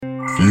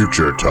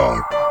Future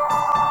Talk.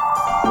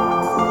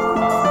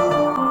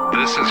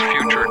 This is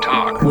Future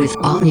Talk with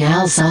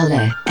Anya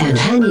Saleh and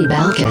Hani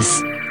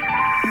Balkis.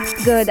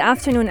 Good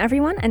afternoon,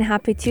 everyone, and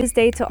happy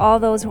Tuesday to all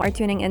those who are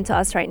tuning in to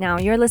us right now.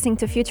 You're listening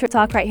to Future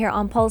Talk right here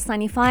on Pulse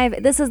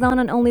 95. This is the one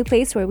and only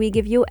place where we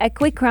give you a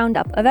quick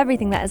roundup of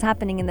everything that is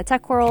happening in the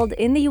tech world,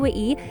 in the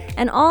UAE,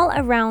 and all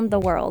around the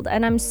world.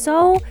 And I'm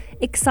so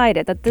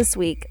excited that this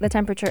week the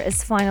temperature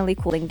is finally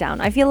cooling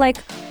down. I feel like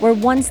we're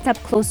one step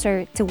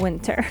closer to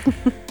winter.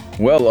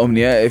 Well,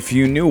 Omnia, if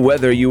you knew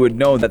weather, you would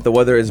know that the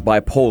weather is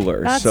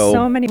bipolar. That's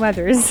so many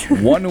weathers.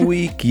 1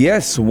 week,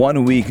 yes,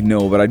 1 week,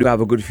 no. But I do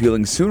have a good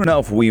feeling soon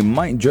enough we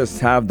might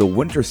just have the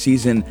winter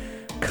season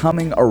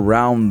coming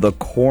around the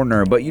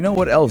corner. But you know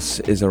what else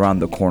is around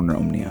the corner,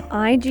 Omnia?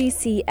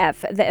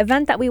 IGCF, the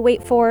event that we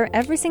wait for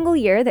every single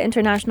year, the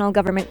International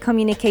Government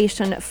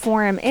Communication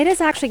Forum. It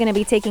is actually going to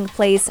be taking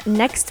place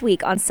next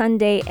week on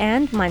Sunday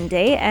and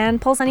Monday.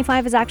 And Pulse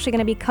 95 is actually going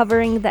to be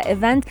covering the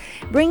event,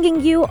 bringing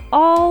you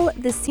all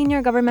the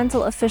senior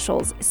governmental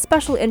officials,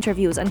 special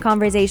interviews and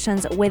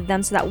conversations with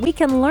them so that we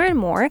can learn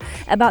more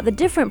about the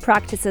different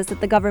practices that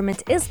the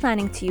government is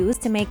planning to use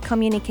to make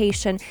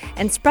communication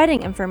and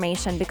spreading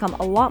information become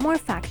a lot more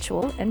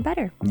factual and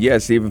better.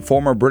 Yes, even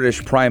former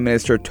British Prime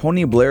Minister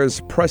Tony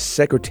Blair's press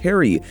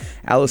secretary,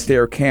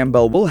 Alastair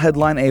Campbell, will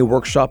headline a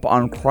workshop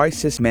on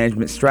crisis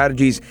management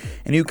strategies,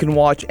 and you can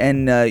watch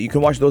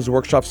those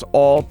workshops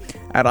all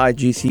at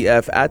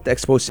IGCF at the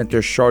Expo Center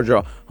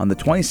Sharjah on the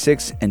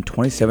 26th and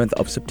 27th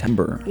of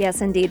September.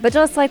 Yes, indeed. But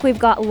just like we've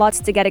got lots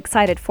to get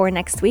excited for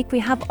next week, we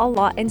have a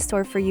lot in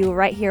store for you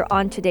right here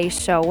on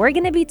today's show. We're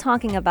going to be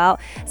talking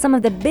about some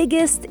of the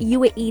biggest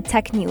UAE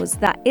tech news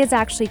that is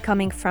actually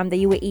coming from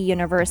the UAE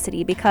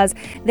University, because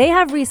they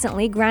have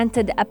recently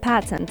granted a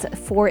patent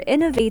for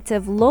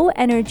innovative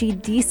low-energy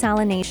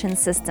desalination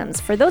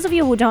systems. For those of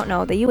you who don't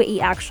know, the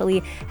UAE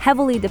actually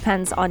heavily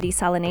depends on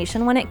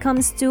desalination when it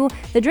comes to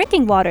the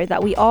drinking water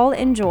that we all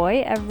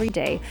enjoy every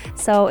day.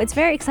 So it's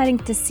very exciting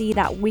to see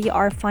that we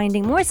are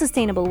finding more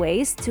sustainable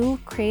ways to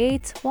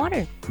create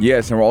water.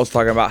 Yes, and we're also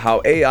talking about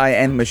how AI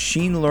and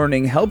machine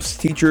learning helps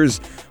teachers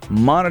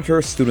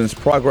monitor students'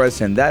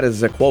 progress, and that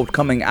is a quote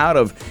coming out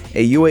of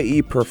a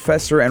UAE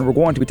professor, and we're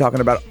going to be talking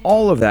about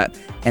all of that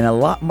and a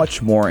lot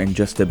much more in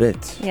just a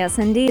bit. Yes,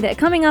 indeed.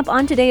 Coming up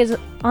on today's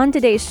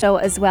show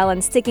as well,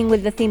 and sticking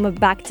with the theme of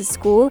back to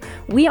school,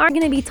 we are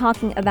going to be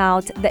talking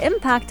about the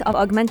impact of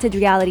augmented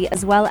reality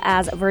as well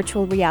as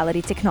virtual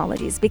reality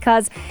technologies,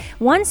 because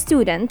one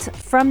student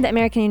from the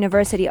American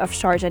University of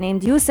Sharjah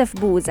named Yousef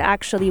Bouz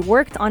actually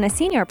worked on a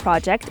senior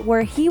project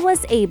where he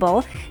was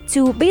able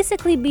to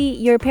basically be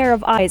your pair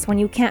of eyes when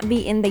you can't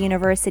be in the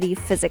university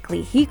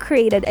physically. He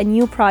created a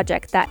new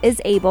project that is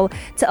able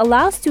to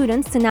allow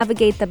students to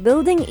navigate the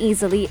building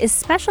easily,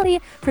 especially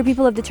for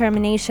people of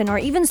determination or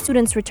even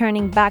students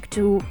returning back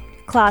to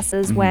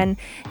classes when,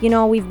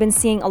 we've been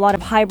seeing a lot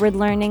of hybrid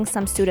learning.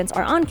 Some students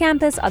are on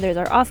campus, others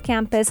are off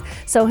campus.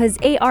 So his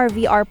AR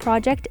VR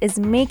project is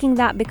making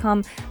that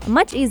become a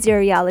much easier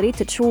reality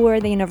to tour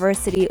the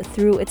university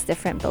through its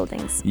different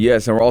buildings.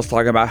 Yes, and we're also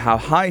talking about how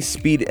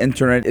high-speed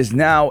internet is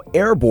now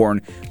airborne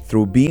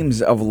through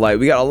beams of light.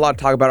 We got a lot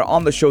to talk about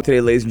on the show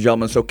today, ladies and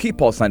gentlemen, so keep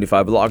Pulse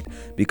 95 locked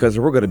because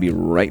we're going to be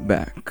right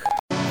back.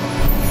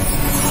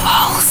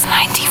 Pulse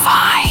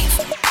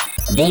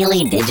 95.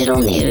 Daily digital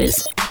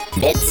news.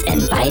 Bits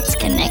and bytes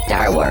connect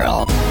our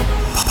world.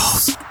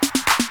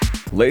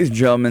 Ladies and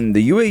gentlemen,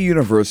 the UAE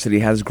University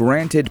has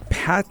granted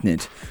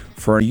patent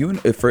for an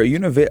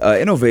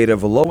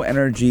innovative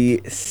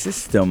low-energy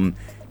system.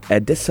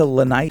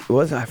 Desalination.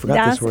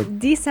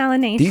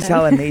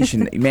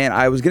 Desalination. Man,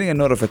 I was getting a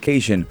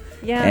notification,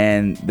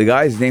 and the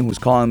guy's name who's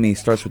calling me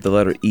starts with the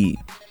letter E.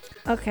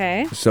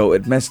 Okay. So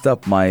it messed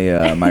up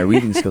my my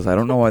reading skills. I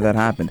don't know why that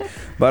happened.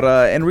 But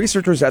and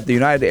researchers at the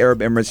United Arab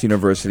Emirates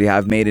University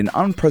have made an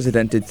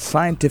unprecedented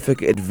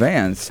scientific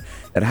advance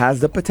that has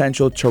the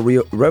potential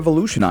to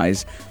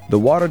revolutionize the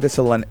water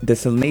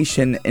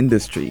desalination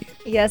industry.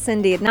 Yes,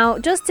 indeed. Now,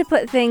 just to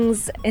put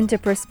things into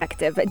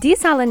perspective,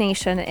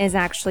 desalination is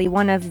actually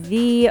one of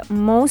the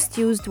most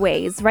used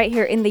ways right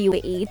here in the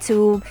UAE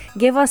to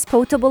give us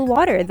potable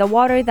water. The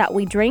water that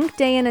we drink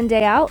day in and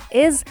day out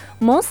is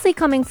mostly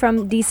coming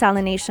from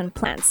desalination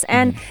plants.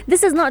 And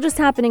this is not just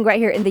happening right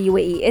here in the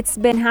UAE. It's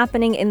been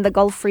happening in the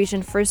Gulf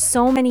region for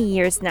so many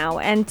years now.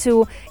 And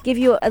to give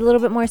you a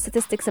little bit more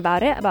statistics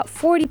about it, about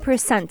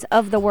 40%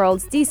 of the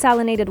world's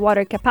desalinated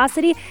water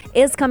capacity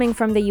is coming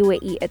from the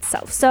UAE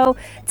itself. So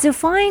to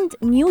find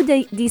new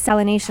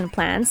desalination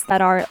plants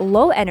that are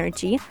low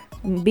energy,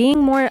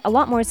 being a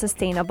lot more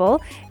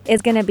sustainable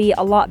is going to be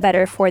a lot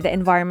better for the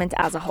environment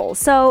as a whole.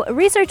 So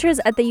researchers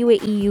at the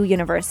UAE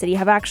University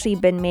have actually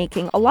been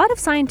making a lot of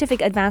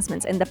scientific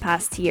advancements in the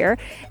past year,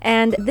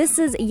 and this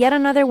is yet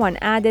another one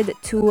added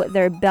to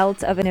their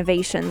belt of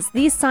innovations.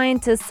 These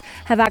scientists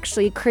have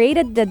actually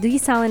created the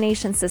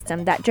desalination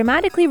system that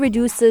dramatically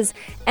reduces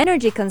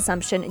energy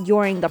consumption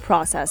during the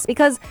process,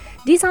 because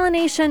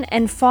desalination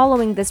and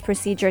following this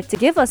procedure to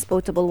give us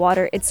potable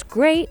water, it's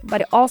great,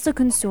 but it also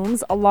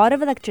consumes a lot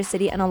of electricity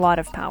electricity and a lot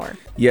of power.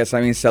 Yes,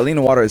 I mean,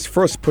 saline water is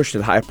first pushed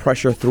at high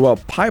pressure through a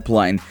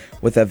pipeline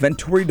with a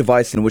venturi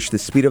device in which the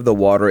speed of the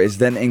water is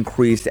then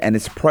increased and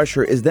its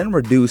pressure is then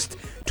reduced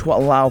to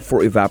allow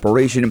for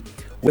evaporation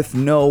with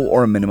no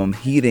or minimum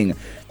heating.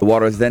 The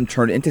water is then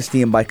turned into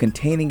steam by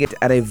containing it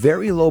at a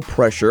very low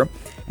pressure,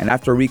 and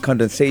after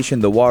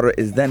recondensation, the water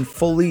is then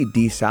fully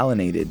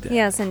desalinated.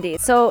 Yes, indeed.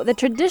 So the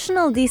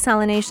traditional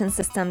desalination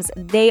systems,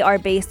 they are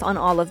based on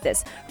all of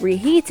this.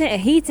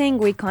 Heating,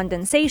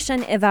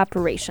 recondensation,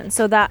 evaporation,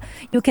 so that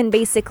you can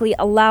basically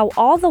allow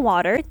all the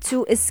water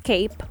to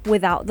escape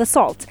without the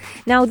salt.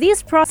 Now,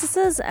 these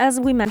processes, as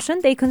we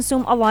mentioned, they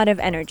consume a lot of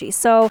energy.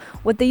 So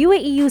what the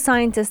UAEU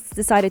scientists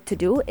decided to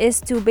do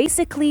is to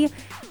basically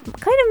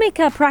kind of make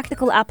a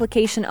practical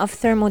application of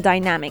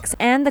thermodynamics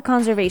and the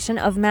conservation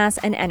of mass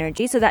and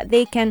energy so that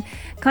they can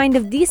kind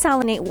of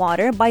desalinate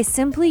water by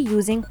simply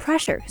using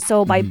pressure.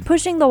 So by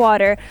pushing the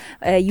water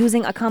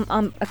using a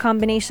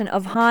combination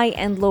of high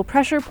and low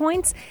pressure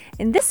points,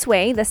 in this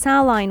way, the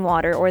saline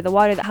water, or the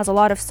water that has a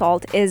lot of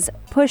salt, is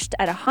pushed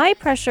at a high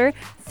pressure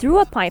through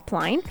a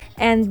pipeline,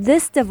 and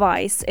this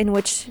device in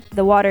which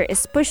the water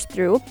is pushed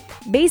through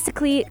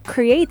basically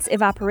creates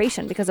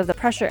evaporation because of the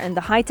pressure and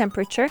the high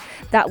temperature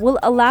that will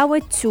allow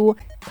it to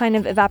kind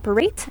of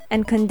evaporate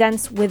and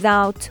condense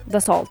without the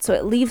salt. So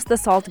it leaves the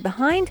salt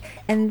behind,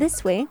 and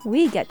this way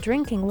we get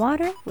drinking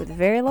water with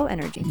very low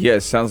energy.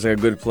 Yes, sounds like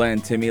a good plan,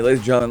 Timmy. Ladies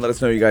and gentlemen, let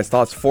us know your guys'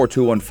 thoughts.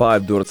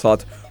 4215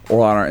 Durat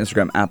or on our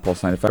Instagram at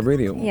Pulse95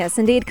 Radio. Yes,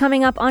 indeed.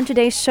 Coming up on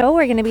today's show,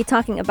 we're going to be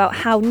talking about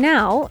how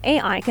now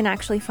AI can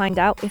actually find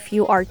out if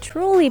you are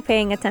truly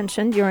paying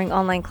attention during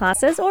online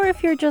classes or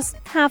if you're just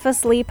half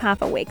asleep,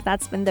 half awake.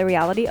 That's been the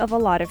reality of a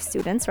lot of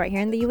students right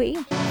here in the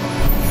UAE.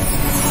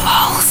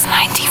 Pulse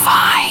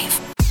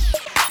 95.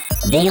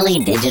 Daily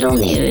digital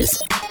news.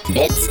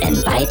 Bits and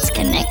bytes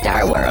connect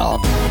our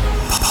world.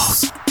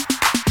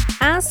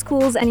 As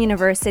schools and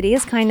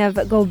universities kind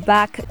of go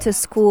back to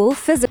school,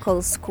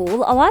 physical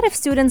school, a lot of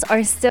students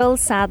are still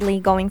sadly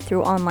going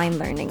through online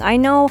learning. I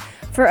know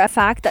for a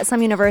fact that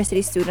some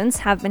university students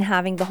have been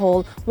having the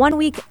whole 1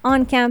 week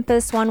on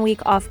campus, 1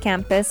 week off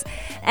campus.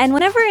 And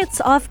whenever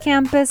it's off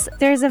campus,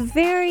 there's a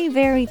very,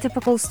 very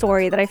typical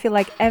story that I feel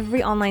like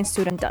every online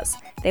student does.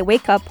 They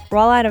wake up,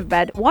 roll out of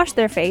bed, wash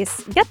their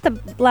face, get the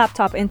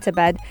laptop into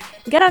bed,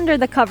 get under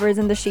the covers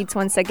and the sheets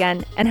once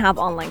again, and have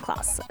online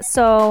class.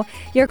 So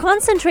your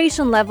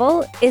concentration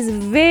level is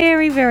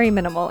very, very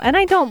minimal. And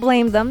I don't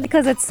blame them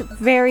because it's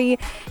very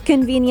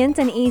convenient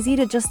and easy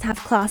to just have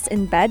class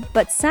in bed.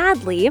 But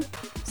sadly,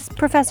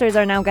 professors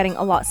are now getting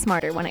a lot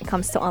smarter when it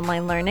comes to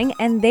online learning,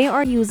 and they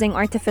are using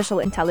artificial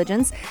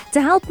intelligence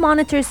to help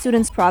monitor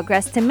students'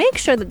 progress to make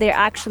sure that they're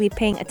actually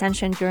paying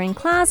attention during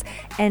class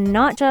and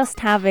not just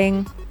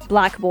having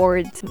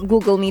Blackboard,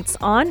 Google Meets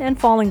on and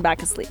falling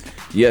back asleep.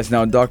 Yes,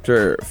 now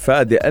Dr.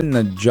 Fadi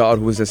Al-Najjar,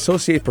 who is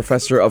Associate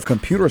Professor of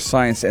Computer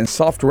Science and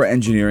Software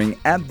Engineering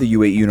at the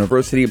UAE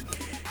University,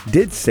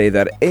 did say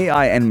that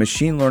AI and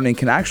machine learning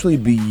can actually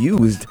be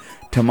used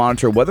to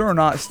monitor whether or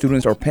not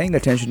students are paying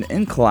attention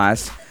in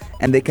class,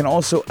 and they can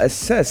also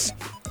assess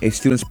a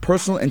student's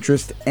personal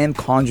interest and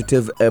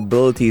cognitive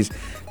abilities.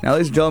 Now,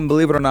 ladies and gentlemen,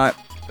 believe it or not,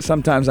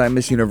 sometimes I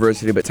miss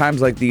university, but times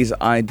like these,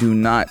 I do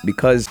not,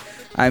 because,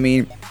 I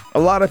mean, a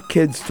lot of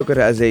kids took it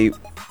as a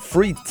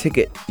free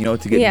ticket, to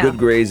get good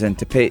grades and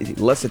to pay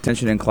less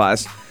attention in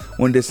class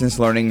when distance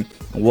learning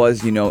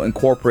was,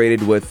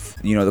 incorporated with,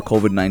 the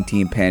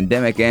COVID-19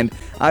 pandemic. And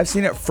I've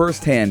seen it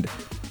firsthand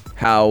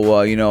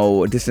how,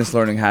 distance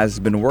learning has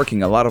been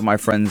working. A lot of my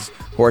friends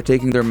who are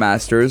taking their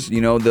masters,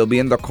 they'll be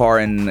in their car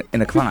in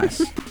a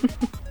class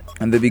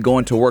and they'll be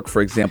going to work,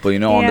 for example,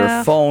 on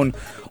their phone,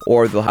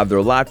 or they'll have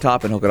their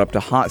laptop and hook it up to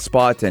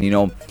hotspot,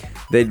 and,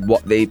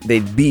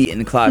 they'd be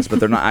in class, but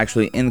they're not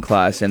actually in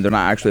class and they're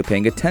not actually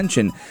paying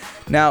attention.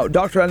 Now,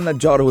 Dr.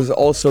 Al-Najjar, who is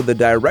also the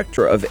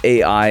director of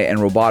AI and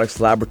Robotics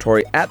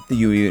Laboratory at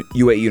the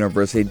UAE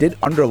University, did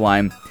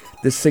underline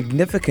the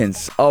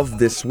significance of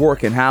this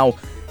work and how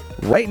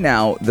right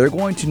now they're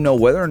going to know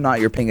whether or not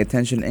you're paying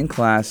attention in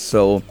class.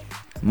 So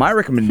my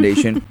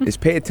recommendation is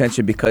pay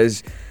attention,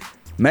 because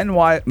men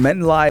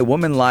lie,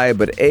 women lie,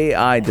 but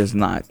AI does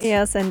not.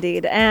 Yes,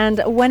 indeed.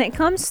 And when it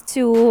comes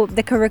to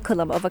the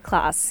curriculum of a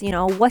class,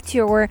 what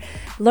your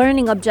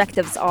learning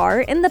objectives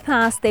are, in the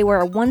past, they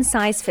were one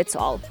size fits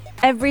all.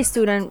 Every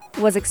student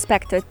was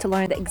expected to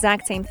learn the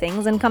exact same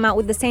things and come out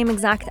with the same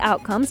exact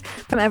outcomes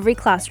from every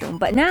classroom.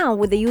 But now,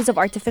 with the use of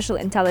artificial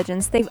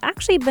intelligence, they've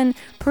actually been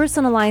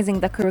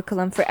personalizing the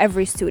curriculum for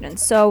every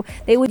student. So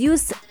they would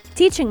use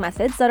teaching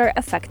methods that are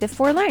effective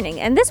for learning.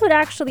 And this would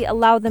actually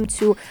allow them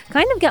to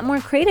kind of get more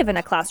creative in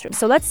a classroom.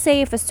 So let's say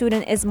if a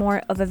student is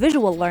more of a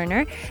visual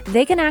learner,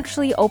 they can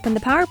actually open the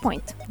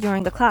PowerPoint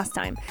during the class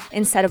time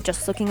instead of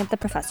just looking at the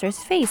professor's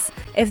face.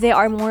 If they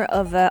are more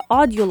of an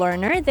audio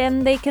learner,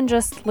 then they can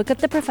just look at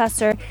the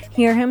professor,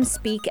 hear him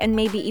speak, and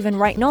maybe even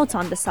write notes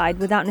on the side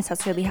without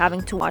necessarily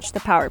having to watch the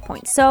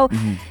PowerPoint. So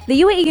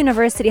the UAE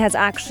University has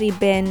actually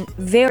been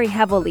very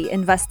heavily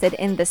invested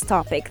in this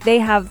topic. They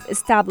have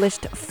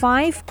established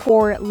 5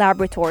 core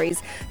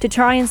laboratories to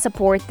try and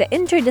support the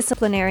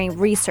interdisciplinary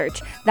research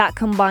that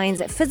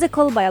combines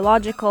physical,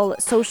 biological,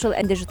 social,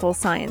 and digital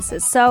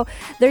sciences. So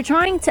they're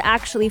trying to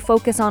actually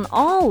focus on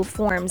all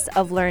forms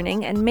of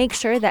learning and make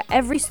sure that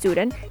every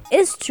student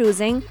is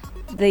choosing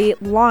the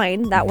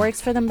line that works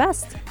for them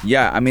best.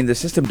 Yeah, I mean, the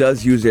system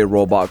does use a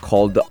robot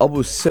called the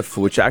Bouz,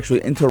 which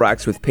actually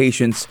interacts with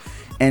patients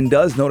and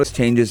does notice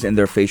changes in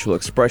their facial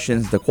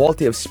expressions, the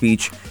quality of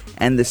speech,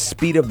 and the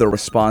speed of the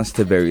response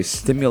to various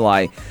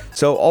stimuli.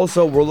 So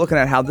also, we're looking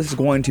at how this is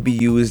going to be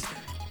used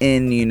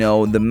in,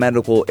 the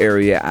medical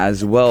area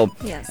as well.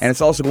 Yes. And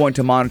it's also going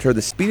to monitor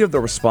the speed of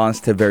the response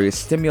to various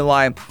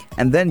stimuli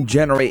and then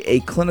generate a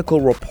clinical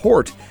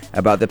report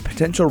about the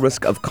potential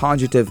risk of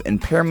cognitive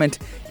impairment,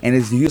 and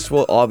is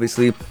useful,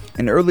 obviously,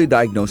 in early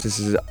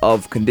diagnoses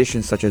of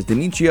conditions such as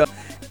dementia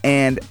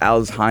and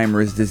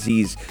Alzheimer's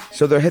disease.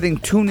 So they're hitting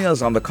two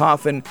nails on the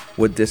coffin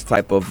with this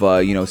type of,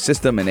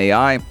 system and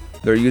AI.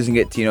 They're using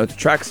it, to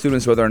track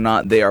students whether or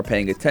not they are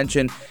paying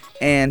attention,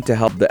 and to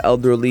help the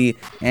elderly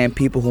and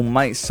people who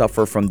might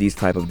suffer from these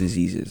type of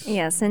diseases.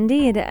 Yes,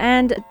 indeed.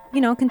 And,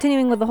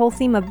 continuing with the whole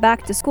theme of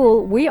back to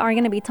school, we are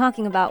going to be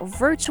talking about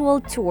virtual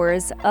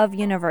tours of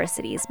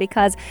universities,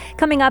 because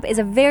coming up is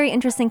a very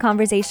interesting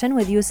conversation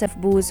with Yousef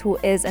Bouz, who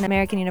is an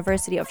American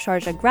University of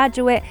Sharjah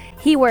graduate.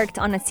 He worked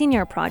on a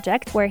senior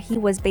project where he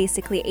was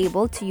basically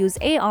able to use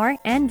AR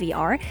and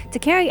VR to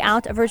carry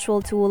out a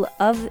virtual tour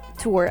of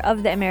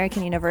the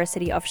American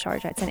University of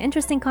Sharjah. It's an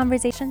interesting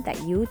conversation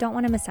that you don't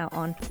want to miss out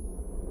on.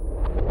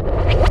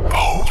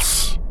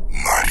 Pulse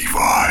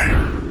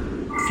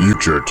 95.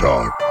 Future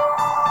Talk.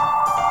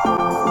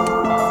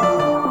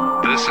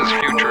 This is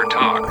Future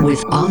Talk.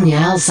 With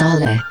Omnial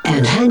Saleh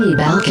and Hani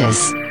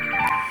Balkis.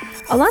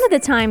 A lot of the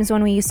times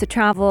when we used to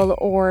travel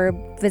or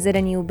visit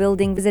a new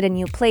building, visit a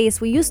new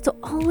place, we used to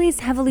always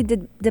heavily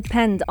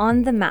depend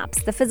on the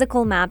maps, the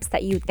physical maps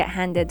that you'd get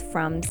handed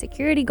from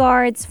security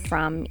guards,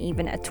 from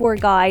even a tour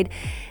guide.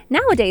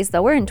 Nowadays,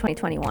 though, we're in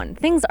 2021.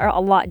 Things are a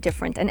lot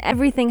different, and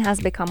everything has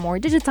become more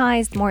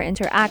digitized, more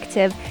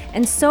interactive,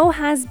 and so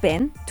has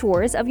been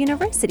tours of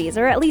universities,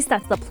 or at least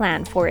that's the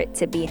plan for it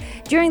to be.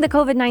 During the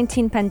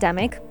COVID-19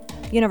 pandemic,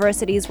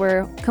 universities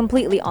were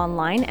completely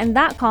online, and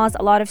that caused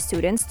a lot of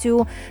students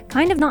to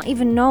kind of not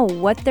even know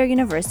what their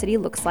university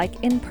looks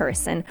like in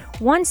person.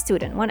 One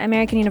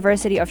American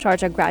University of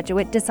Sharjah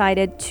graduate,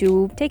 decided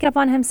to take it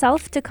upon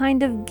himself to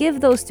kind of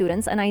give those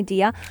students an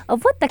idea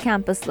of what the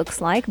campus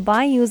looks like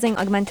by using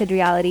augmented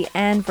reality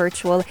and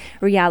virtual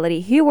reality.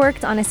 He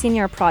worked on a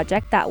senior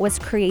project that was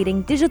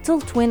creating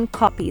digital twin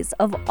copies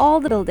of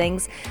all the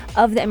buildings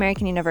of the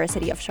American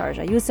University of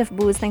Sharjah. Yousef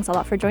Bouz, thanks a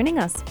lot for joining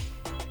us.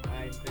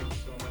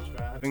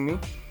 Me.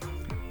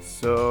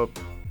 So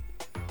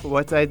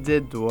what I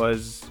did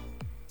was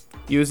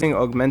using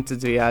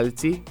augmented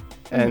reality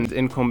and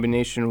in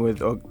combination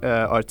with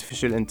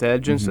artificial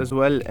intelligence as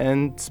well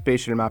and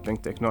spatial mapping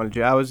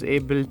technology, I was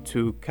able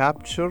to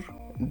capture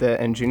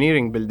the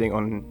engineering building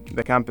on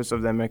the campus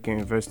of the American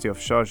University of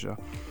Sharjah,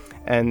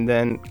 and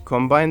then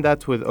combine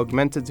that with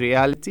augmented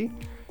reality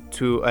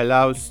to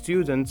allow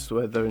students,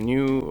 whether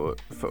new,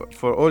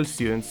 for all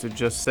students, to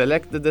just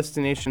select the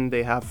destination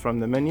they have from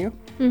the menu,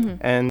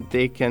 and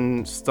they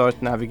can start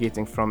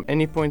navigating from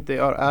any point they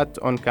are at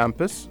on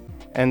campus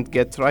and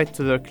get right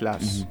to their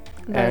class.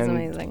 That's and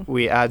amazing.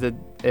 We added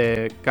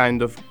a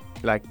kind of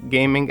like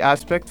gaming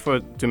aspect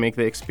to make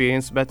the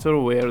experience better,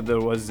 where there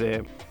was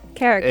a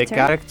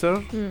character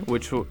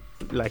which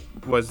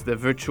was the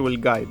virtual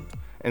guide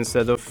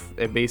instead of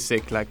a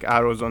basic like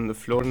arrows on the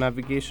floor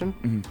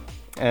navigation.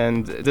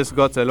 And this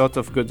got a lot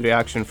of good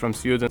reaction from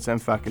students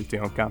and faculty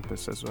on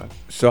campus as well.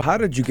 So how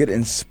did you get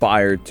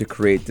inspired to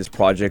create this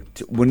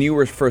project? When you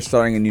were first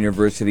starting in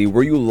university,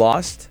 were you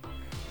lost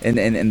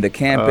in the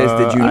campus?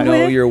 Did you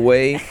know your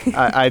way?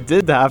 I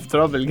did have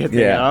trouble getting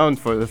around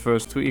for the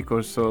first week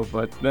or so,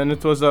 but then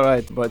it was all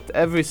right. But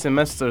every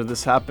semester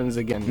this happens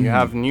again. You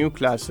have new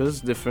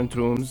classes, different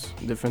rooms,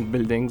 different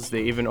buildings.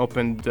 They even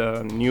opened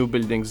new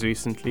buildings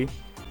recently.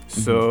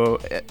 So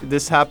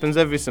this happens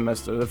every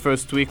semester. The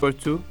first week or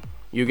two,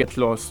 you get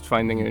lost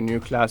finding your new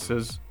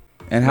classes.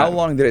 And how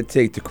long did it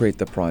take to create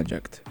the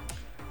project?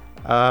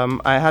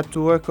 I had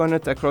to work on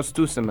it across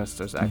 2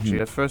 semesters, actually.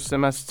 The first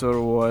semester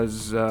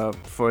was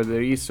for the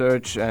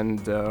research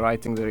and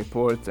writing the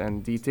report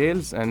and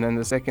details. And then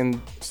the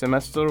second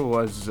semester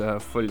was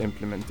full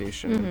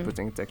implementation and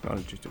putting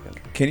technology together.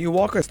 Can you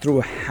walk us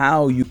through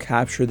how you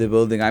capture the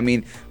building? I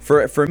mean,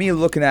 for me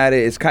looking at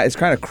it, it's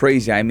kind of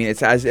crazy. I mean,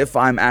 it's as if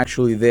I'm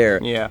actually there.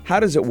 Yeah. How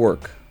does it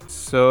work?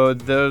 So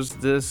there's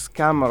this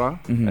camera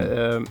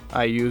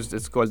I used.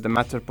 It's called the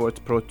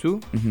Matterport Pro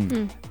 2.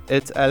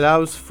 It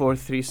allows for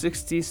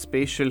 360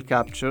 spatial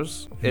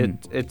captures.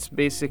 It's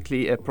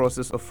basically a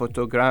process of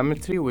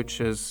photogrammetry,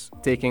 which is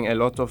taking a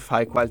lot of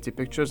high quality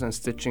pictures and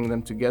stitching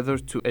them together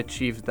to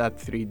achieve that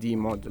 3D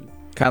model.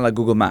 Kind of like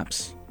Google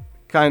Maps.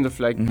 kind of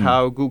like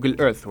how Google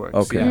Earth works.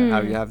 Okay. Yeah,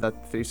 how you have that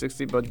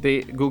 360, but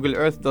Google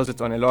Earth does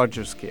it on a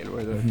larger scale,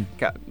 where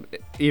they're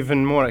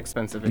even more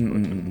expensive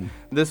equipment.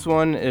 This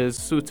one is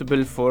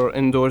suitable for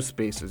indoor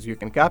spaces. You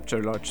can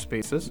capture large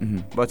spaces,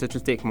 but it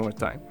will take more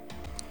time.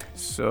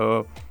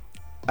 So,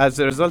 as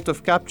a result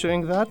of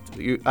capturing that,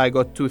 I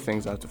got two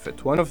things out of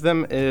it. One of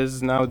them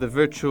is now the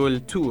virtual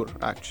tour,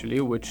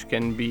 actually, which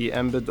can be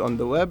embedded on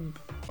the web,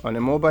 on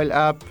a mobile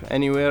app,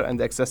 anywhere,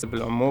 and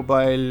accessible on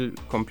mobile,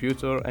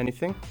 computer,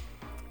 anything.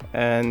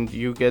 And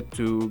you get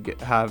to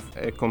have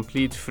a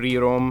complete free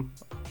roam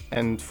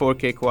and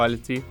 4K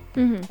quality.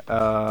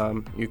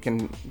 You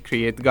can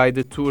create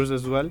guided tours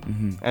as well.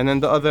 And then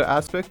the other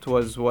aspect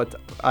was what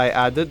I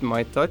added,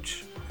 my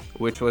touch,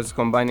 which was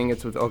combining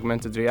it with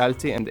augmented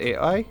reality and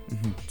AI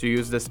to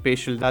use the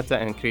spatial data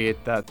and create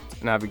that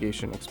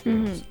navigation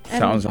experience.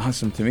 Sounds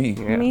awesome to me.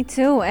 Yeah. Me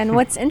too. And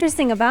what's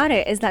interesting about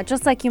it is that,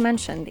 just like you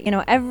mentioned,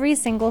 every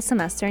single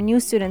semester new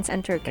students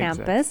enter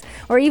campus,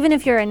 or even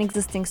if you're an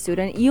existing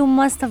student, you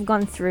must have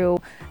gone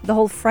through the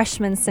whole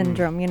freshman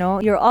syndrome.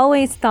 You're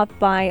always stopped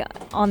by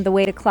on the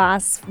way to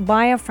class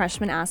by a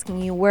freshman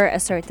asking you where a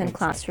certain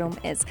classroom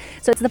is.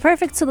 So it's the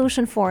perfect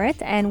solution for it,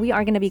 and we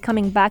are going to be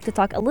coming back to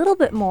talk a little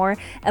bit more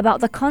about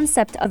the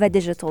concept of a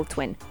digital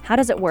twin. How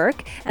does it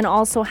work? And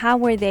also, how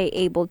were they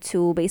able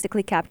to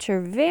basically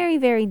capture very,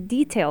 very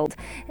detailed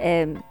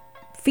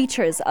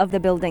features of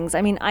the buildings?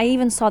 I mean, I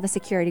even saw the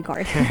security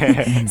guard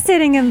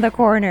sitting in the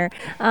corner.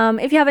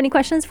 If you have any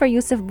questions for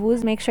Yousef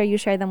Bouz, make sure you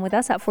share them with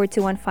us at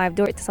 4215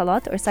 Door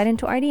Salat or slide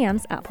into our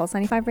DMs at Pulse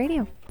 95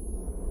 Radio.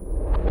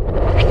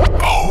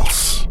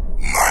 Pulse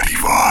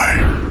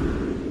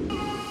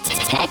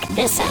 95. Check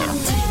this out.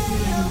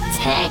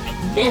 Check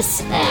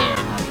this out.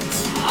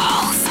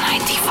 Pulse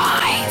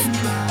 95.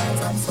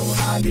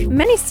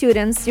 Many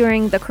students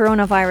during the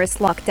coronavirus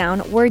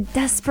lockdown were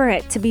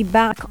desperate to be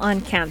back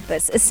on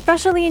campus,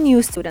 especially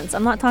new students.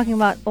 I'm not talking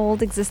about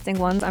old existing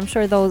ones. I'm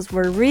sure those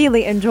were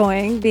really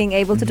enjoying being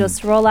able to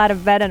just roll out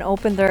of bed and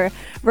open their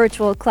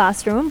virtual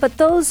classroom. But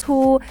those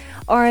who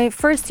are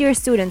first-year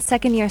students,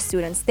 second-year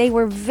students, they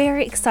were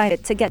very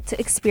excited to get to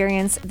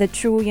experience the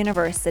true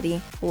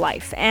university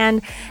life.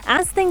 And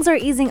as things are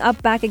easing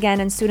up back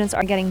again and students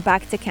are getting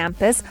back to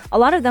campus, a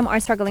lot of them are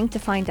struggling to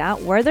find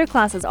out where their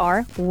classes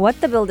are, what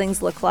the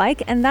buildings look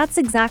like, and that's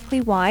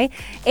exactly why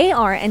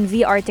AR and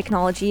VR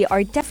technology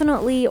are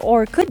definitely,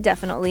 or could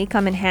definitely,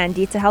 come in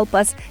handy to help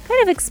us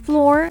kind of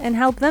explore and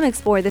help them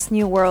explore this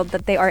new world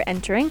that they are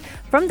entering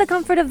from the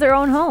comfort of their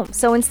own home.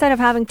 So instead of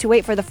having to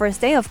wait for the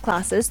first day of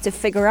classes to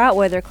figure out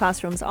where their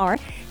classrooms are,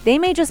 they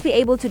may just be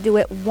able to do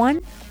it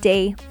one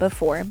day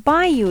before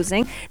by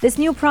using this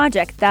new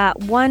project that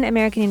one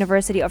American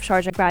University of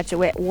Sharjah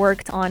graduate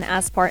worked on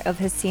as part of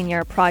his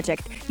senior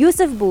project.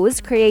 Yousef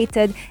Bouz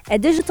created a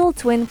digital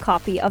twin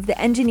copy of the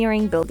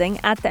engineering building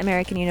at the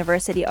American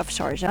University of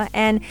Sharjah,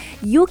 and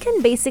you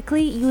can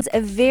basically use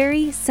a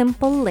very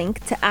simple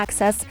link to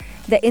access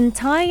the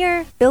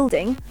entire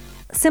building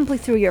simply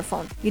through your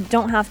phone. You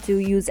don't have to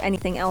use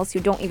anything else. You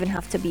don't even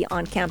have to be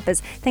on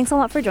campus. Thanks a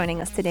lot for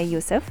joining us today,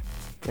 Yousef.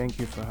 Thank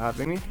you for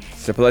having me.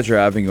 It's a pleasure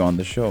having you on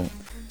the show.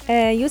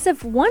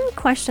 Yousef, one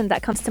question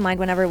that comes to mind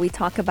whenever we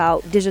talk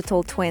about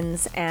digital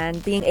twins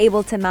and being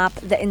able to map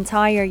the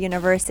entire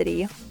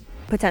university,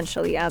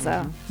 potentially as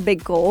a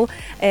big goal,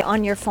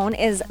 on your phone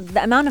is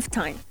the amount of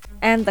time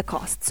and the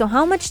cost. So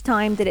how much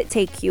time did it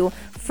take you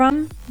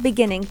from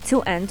beginning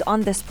to end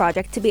on this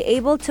project to be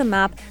able to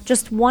map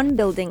just one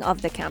building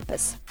of the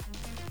campus?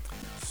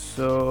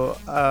 So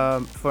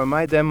for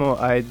my demo,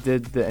 I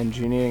did the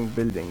engineering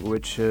building,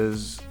 which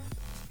is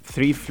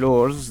 3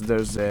 floors.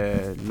 There's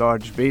a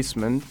large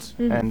basement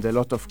and a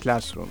lot of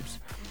classrooms.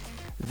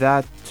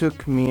 That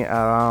took me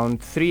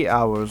around 3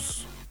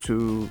 hours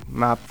to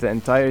map the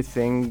entire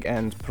thing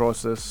and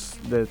process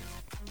the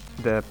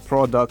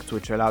product,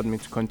 which allowed me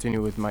to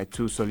continue with my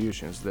 2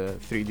 solutions, the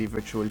 3D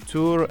virtual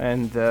tour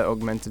and the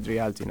augmented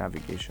reality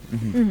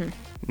navigation.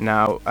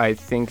 Now, I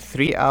think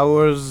 3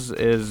 hours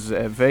is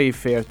a very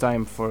fair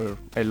time for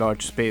a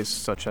large space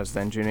such as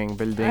the engineering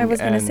building. I was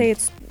going to say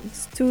it's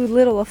too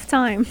little of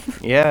time.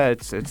 Yeah,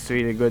 it's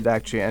really good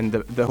actually, and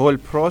the whole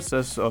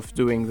process of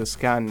doing the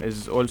scan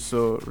is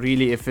also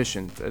really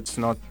efficient. It's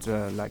not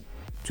like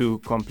too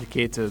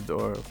complicated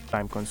or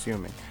time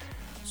consuming.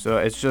 So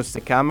it's just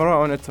a camera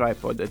on a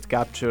tripod. It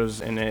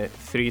captures in a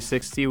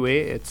 360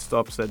 way. It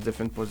stops at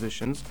different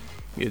positions.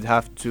 You'd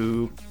have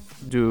to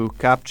do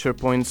capture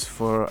points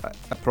for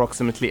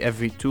approximately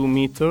every 2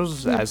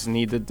 meters as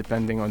needed,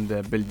 depending on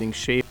the building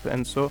shape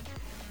and so.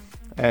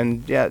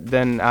 And yeah,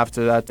 then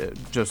after that,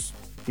 just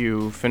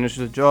you finish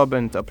the job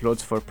and it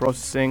uploads for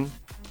processing,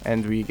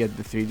 and we get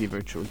the 3D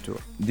virtual tour.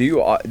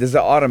 Does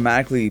it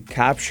automatically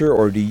capture,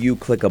 or do you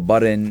click a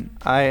button?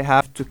 I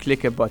have to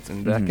click a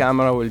button. The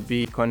camera will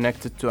be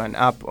connected to an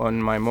app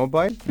on my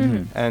mobile,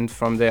 and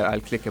from there I'll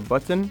click a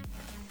button.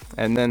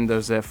 And then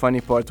there's a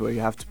funny part where you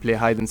have to play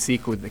hide and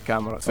seek with the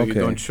camera, so you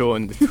don't show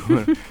on the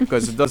tour,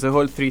 because it does a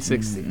whole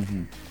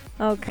 360.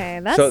 Okay,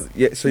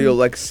 that's So you'll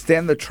like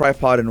stand the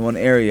tripod in one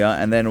area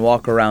and then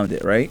walk around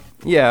it, right?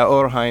 Yeah,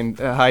 or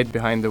hide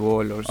behind the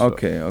wall or so.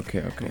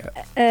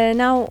 Okay.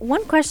 now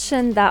one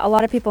question that a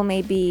lot of people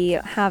may be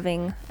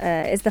having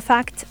is the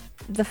fact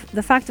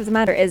of the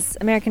matter is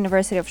American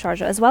University of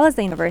Sharjah, as well as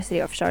the University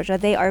of Sharjah,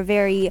 they are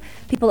very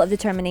people of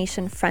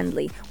determination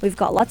friendly. We've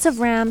got lots of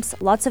ramps,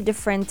 lots of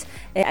different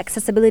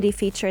accessibility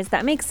features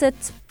that makes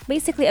it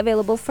basically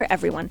available for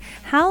everyone.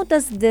 How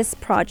does this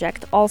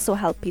project also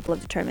help people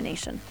of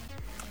determination?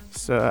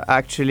 So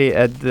actually,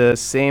 at the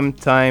same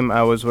time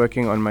I was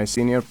working on my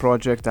senior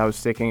project, I was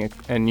taking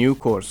a new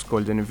course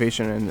called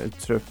Innovation and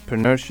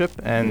Entrepreneurship,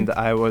 and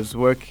I was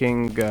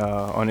working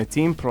on a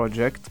team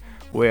project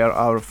where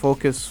our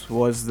focus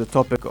was the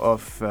topic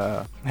of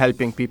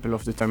helping people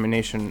of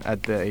determination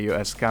at the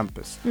US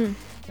campus.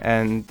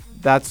 And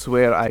that's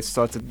where I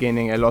started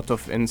gaining a lot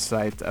of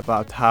insight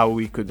about how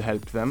we could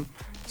help them.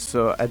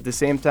 So at the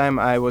same time,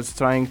 I was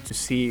trying to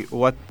see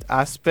what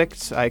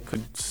aspects I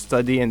could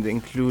study and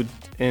include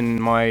in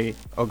my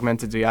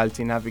augmented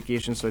reality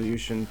navigation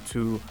solution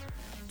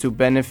to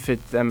benefit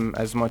them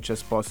as much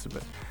as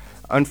possible.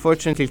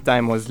 Unfortunately,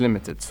 time was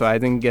limited, so I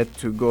didn't get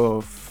to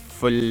go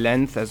full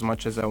length as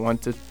much as I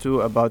wanted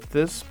to about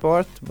this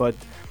part, but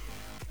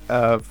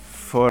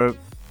for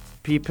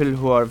people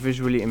who are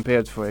visually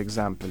impaired, for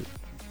example,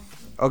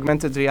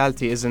 augmented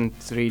reality isn't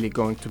really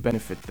going to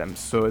benefit them.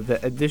 So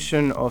the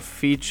addition of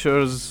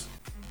features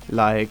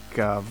like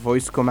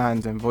voice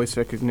commands and voice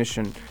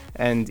recognition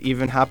and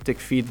even haptic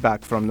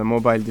feedback from the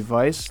mobile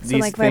device, So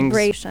these like things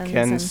vibrations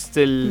can and-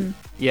 still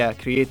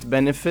create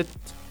benefit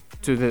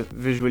to the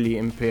visually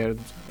impaired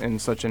in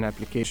such an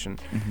application.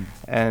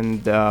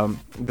 And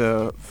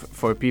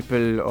for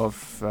people of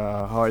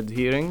hard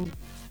hearing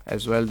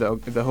as well,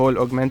 the whole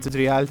augmented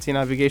reality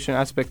navigation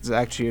aspect is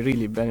actually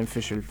really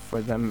beneficial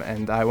for them,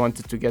 and I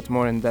wanted to get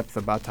more in depth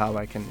about how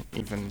I can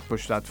even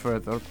push that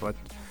further, but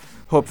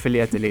hopefully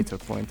at a later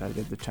point I'll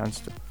get the chance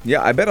to.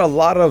 Yeah, I bet a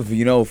lot of,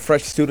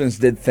 fresh students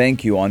did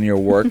thank you on your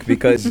work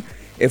because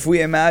if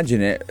we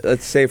imagine it,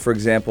 let's say, for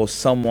example,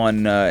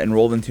 someone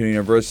enrolled into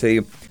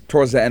university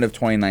towards the end of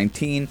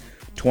 2019,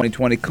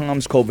 2020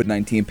 comes,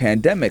 COVID-19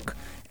 pandemic.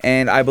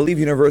 And I believe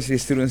university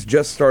students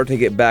just started to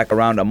get back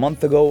around a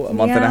month ago, a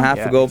month and a half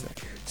ago.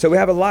 Exactly. So we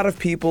have a lot of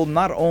people,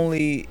 not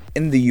only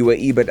in the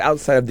UAE, but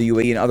outside of the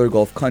UAE and other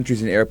Gulf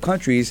countries and Arab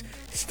countries,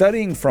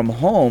 studying from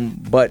home,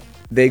 but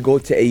they go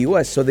to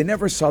AUS. So they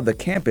never saw the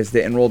campus.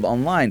 They enrolled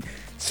online.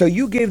 So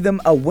you gave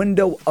them a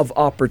window of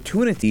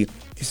opportunity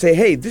to say,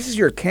 hey, this is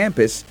your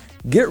campus.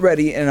 Get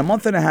ready. In a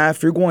month and a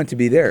half, you're going to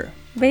be there.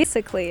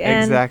 Basically.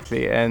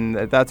 Exactly. And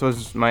that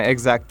was my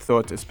exact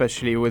thought,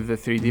 especially with the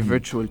 3D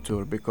virtual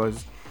tour,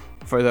 because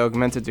for the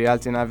augmented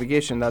reality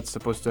navigation, that's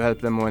supposed to help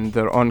them when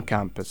they're on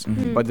campus.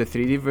 But the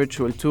 3D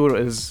virtual tour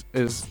is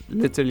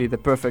literally the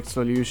perfect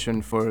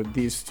solution for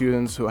these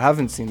students who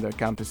haven't seen their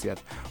campus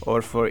yet,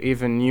 or for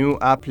even new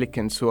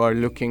applicants who are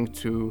looking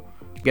to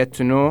get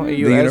to know The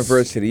US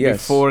university, yes.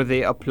 before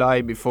they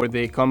apply, before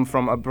they come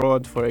from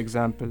abroad, for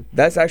example.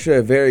 That's actually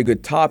a very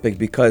good topic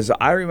because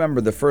I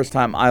remember the first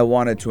time I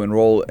wanted to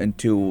enroll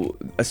into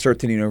a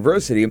certain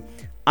university,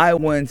 I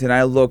went and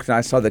I looked and I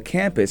saw the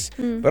campus,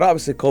 but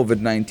obviously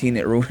COVID-19,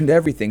 it ruined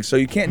everything. So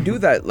you can't do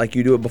that like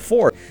you do it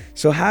before.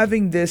 So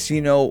having this,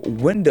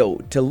 window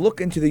to look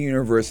into the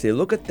university,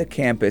 look at the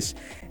campus,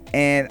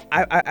 and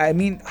I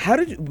mean,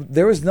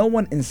 there was no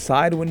one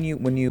inside when you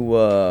took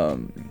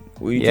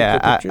the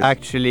pictures?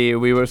 Actually,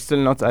 we were still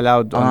not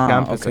allowed on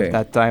campus okay. at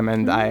that time,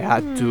 and I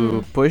had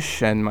to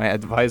push, and my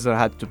advisor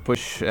had to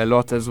push a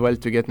lot as well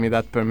to get me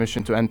that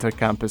permission to enter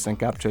campus and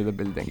capture the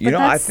building. But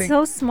that's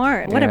so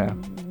smart. What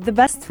the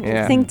best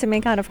thing to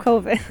make out of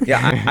COVID.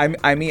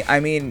 I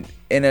mean,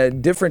 in a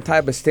different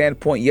type of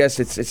standpoint, yes,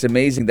 it's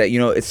amazing that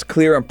it's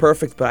clear and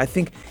perfect. But I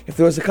think if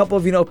there was a couple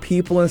of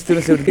people and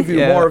students, it would give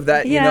you more of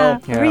that.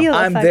 Real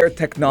I'm effect. their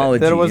technology.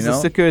 There was a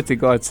security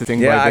guard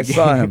sitting by the I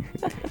saw him.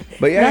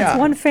 But That's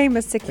one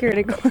famous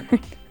security guard.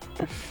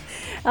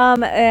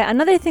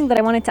 Another thing that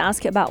I wanted to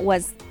ask you about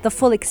was the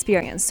full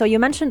experience. So you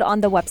mentioned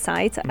on the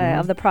website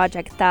of the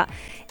project that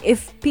if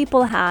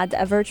people had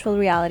a virtual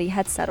reality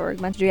headset or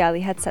augmented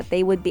reality headset,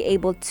 they would be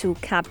able to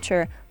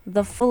capture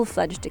the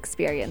full-fledged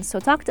experience. So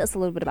talk to us a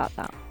little bit about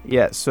that.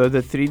 Yeah, so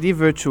the 3D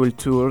virtual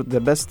tour,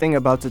 the best thing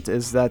about it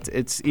is that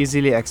it's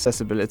easily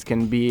accessible. It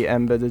can be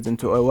embedded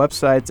into a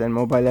website and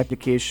mobile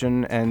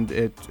application, and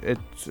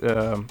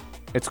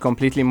it's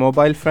completely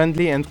mobile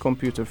friendly and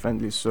computer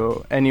friendly,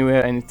 so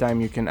anywhere,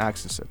 anytime you can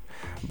access it.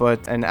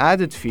 But an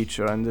added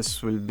feature, and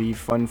this will be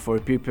fun for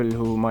people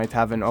who might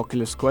have an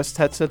Oculus Quest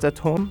headset at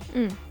home,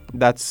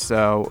 that's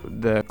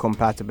the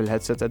compatible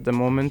headset at the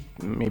moment.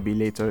 Maybe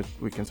later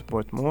we can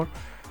support more.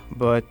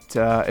 But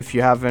if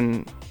you have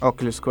an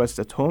Oculus Quest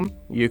at home,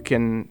 you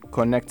can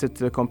connect it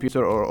to the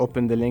computer or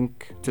open the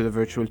link to the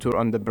virtual tour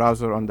on the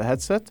browser on the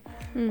headset,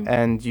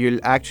 and you'll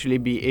actually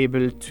be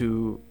able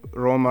to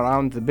roam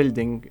around the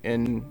building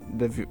in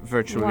the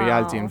virtual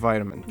reality Wow.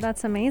 environment.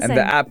 That's amazing. And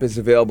the app is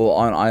available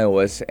on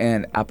iOS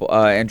and Apple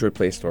Android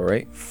Play Store,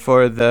 right?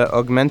 For the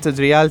augmented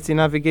reality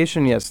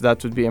navigation, yes,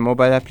 that would be a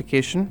mobile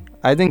application.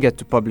 I didn't get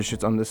to publish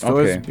it on the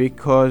stores Okay.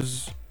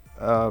 because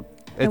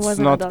it's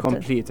wasn't not adopted.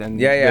 complete, and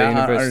Yeah, the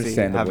university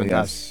understandable, haven't yes.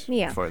 asked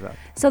Yeah. for that.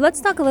 So let's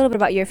talk a little bit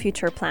about your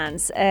future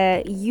plans.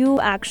 You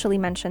actually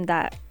mentioned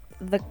that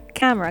the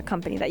camera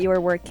company that you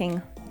were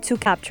working to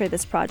capture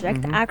this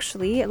project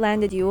actually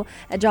landed you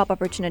a job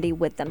opportunity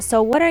with them.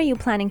 So what are you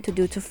planning to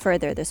do to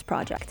further this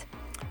project?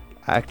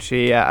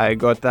 Actually, yeah, I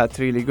got that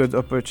really good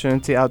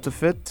opportunity out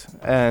of it.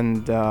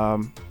 And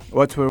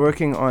what we're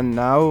working on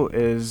now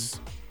is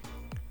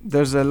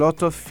there's a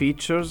lot of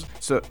features.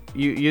 So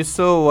you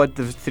saw what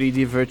the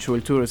 3D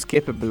virtual tour is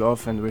capable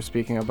of, and we're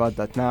speaking about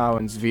that now,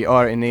 and it's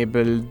VR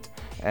enabled.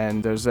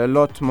 And there's a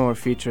lot more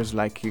features,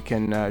 like you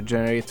can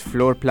generate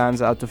floor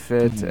plans out of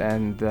it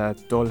and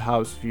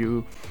dollhouse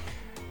view.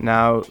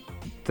 Now,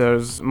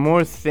 there's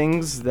more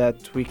things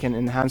that we can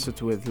enhance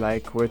it with,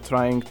 like we're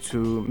trying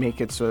to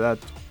make it so that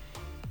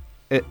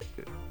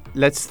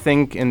let's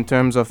think in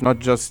terms of not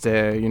just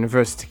a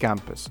university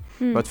campus,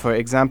 but for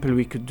example,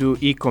 we could do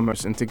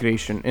e-commerce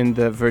integration in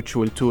the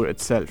virtual tour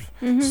itself.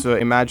 So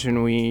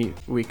imagine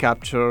we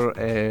capture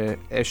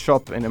a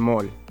shop in a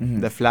mall,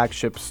 the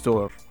flagship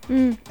store,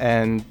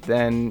 and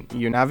then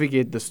you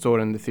navigate the store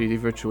in the 3D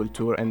virtual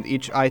tour, and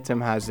each item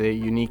has a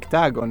unique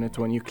tag on it.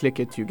 When you click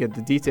it, you get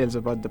the details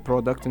about the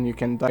product, and you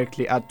can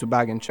directly add to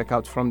bag and check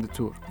out from the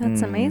tour.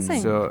 That's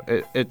amazing. So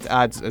it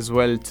adds as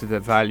well to the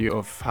value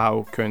of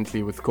how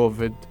currently with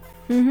COVID,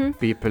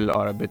 people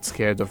are a bit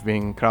scared of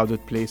being in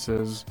crowded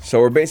places. So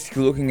we're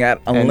basically looking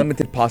at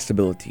unlimited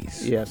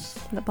possibilities. Yes.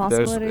 The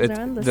possibilities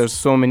are endless. There's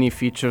so many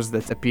features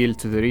that appeal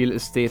to the real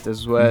estate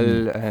as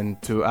well, and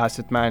to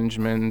asset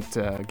management,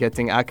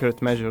 getting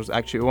accurate measures.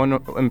 Actually, one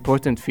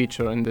important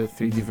feature in the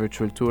 3D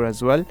virtual tour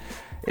as well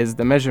is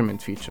the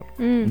measurement feature.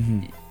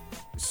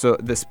 So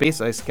the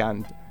space I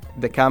scanned,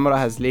 the camera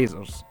has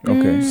lasers.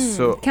 Okay.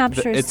 So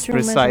Captures it's true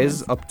precise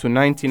measurements. up to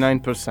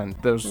 99%.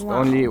 There's Wow.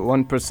 only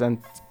 1%.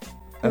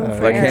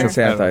 Like hand range of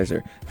error.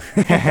 sanitizer.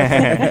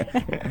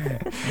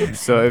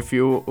 So if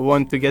you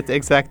want to get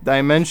exact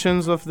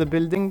dimensions of the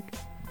building,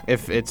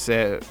 if it's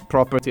a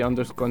property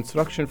under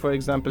construction, for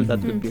example, that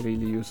would be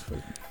really useful.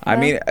 I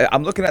mean,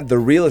 I'm looking at the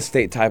real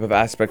estate type of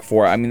aspect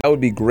for it. I mean, that would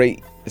be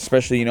great,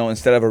 especially,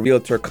 instead of a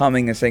realtor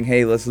coming and saying,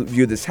 hey, let's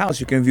view this house,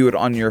 you can view it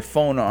on your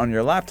phone or on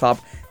your laptop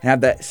and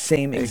have that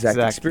same exact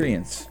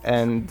experience.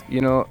 And,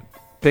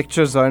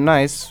 pictures are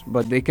nice,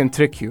 but they can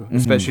trick you,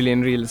 especially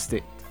in real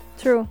estate.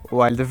 True.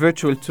 While the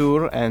virtual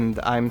tour, and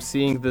I'm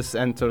seeing this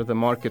enter the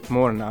market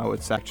more now,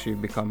 it's actually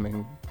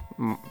becoming,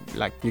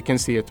 like, you can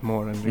see it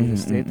more in real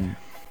estate.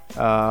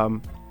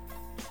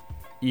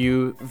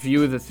 You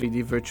view the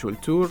 3D virtual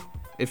tour.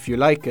 If you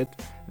like it,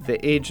 the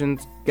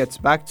agent gets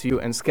back to you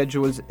and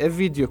schedules a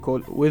video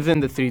call within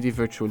the 3D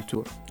virtual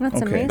tour. That's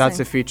Okay. amazing. That's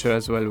a feature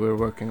as well we're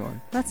working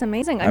on. That's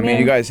amazing. I mean,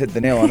 you guys hit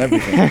the nail on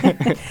everything.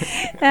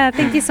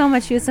 Thank you so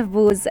much, Yousef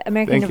Bouz,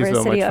 American Thank you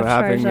so much University of for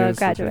having me. Sharjah It's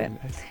graduate. really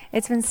nice.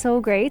 It's been so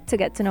great to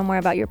get to know more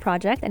about your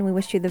project, and we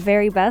wish you the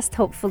very best.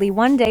 Hopefully,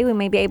 one day we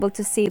may be able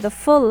to see the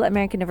full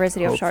American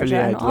University of Hopefully,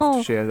 Sharjah, and I'd love all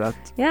to share that.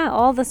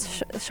 all the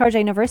Sharjah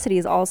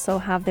universities also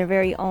have their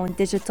very own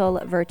digital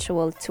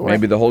virtual tour.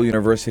 Maybe the whole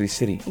university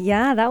city.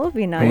 Yeah, that would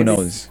be nice. Who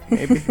knows?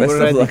 Maybe Best we're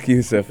of ready. luck,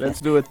 Yousef.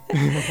 Let's do it.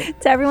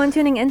 To everyone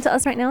tuning in to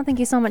us right now, thank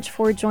you so much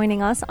for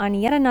joining us on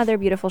yet another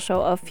beautiful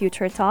show of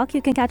Future Talk.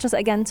 You can catch us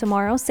again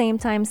tomorrow, same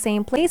time,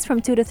 same place,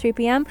 from 2 to 3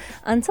 p.m.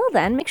 Until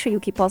then, make sure you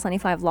keep Pulse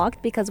 95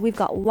 locked, because we've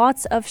got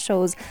lots of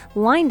shows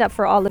lined up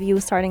for all of you,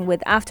 starting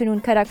with Afternoon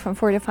Karak from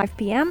 4 to 5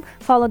 p.m.,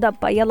 followed up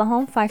by Yalla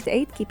Home 5 to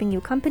 8, keeping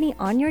you company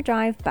on your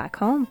drive back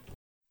home.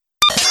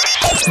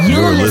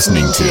 You're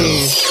listening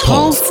to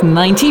Pulse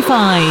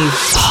 95.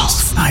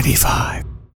 Pulse 95.